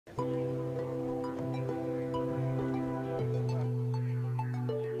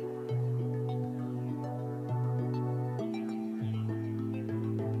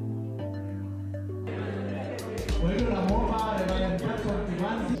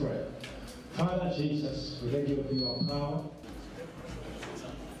Jesus, we thank you for your power.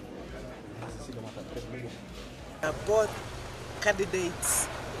 Both candidates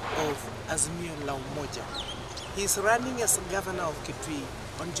of Azimio la Umoja. He's running as governor of Kitui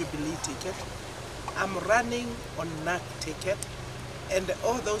on Jubilee ticket. I'm running on NARC ticket, and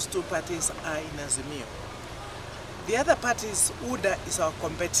all those two parties are in Azimio. The other party is UDA is our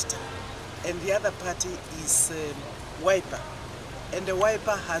competitor, and the other party is Wiper. And the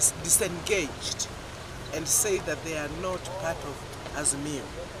Wiper has disengaged and said that they are not part of Azimio.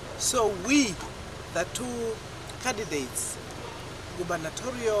 So we, the two candidates,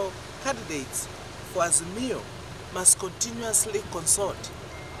 gubernatorial candidates for Azimio, must continuously consult.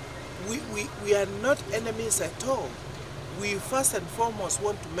 We are not enemies at all. We first and foremost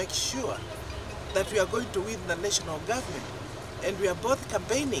want to make sure that we are going to win the national government, and we are both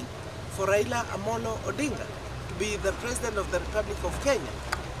campaigning for Raila Amolo Odinga to be the President of the Republic of Kenya.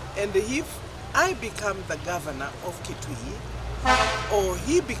 And if I become the governor of Kitui, or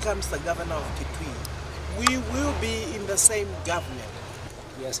he becomes the governor of Kitui, we will be in the same government.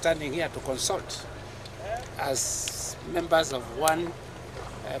 We are standing here to consult as members of one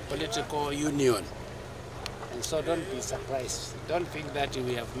political union. And so don't be surprised. Don't think that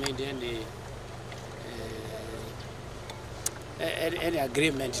we have made any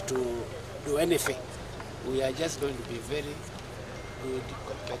agreement to do anything. We are just going to be very good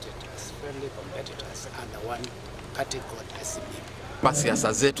competitors, friendly competitors under one party called Azimio.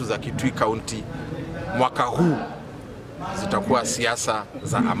 Siasa zetu za Kitui County mwaka huu zitakuwa siasa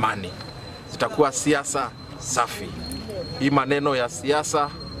za amani, zitakuwa siasa safi. Hii maneno ya siasa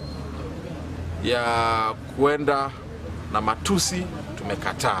ya kuenda na matusi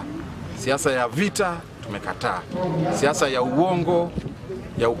tumekataa. Siasa ya vita tumekataa. Siasa ya uongo,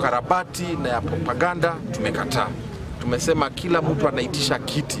 ya ukarabati na ya propaganda tumekataa. Tumesema kila mtu anaitisha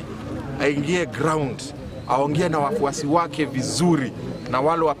kiti, aingie ground, aongee na wafuasi wake vizuri na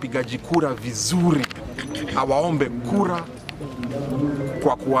wale wapigaji kura vizuri, awaombe kura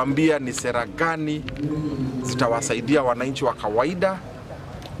kwa kuambia ni sera gani zitawasaidia wananchi wa kawaida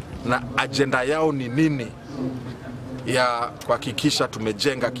na agenda yao ni nini ya kuhakikisha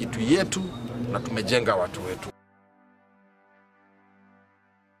tumejenga Kitui yetu na tumejenga watu wetu.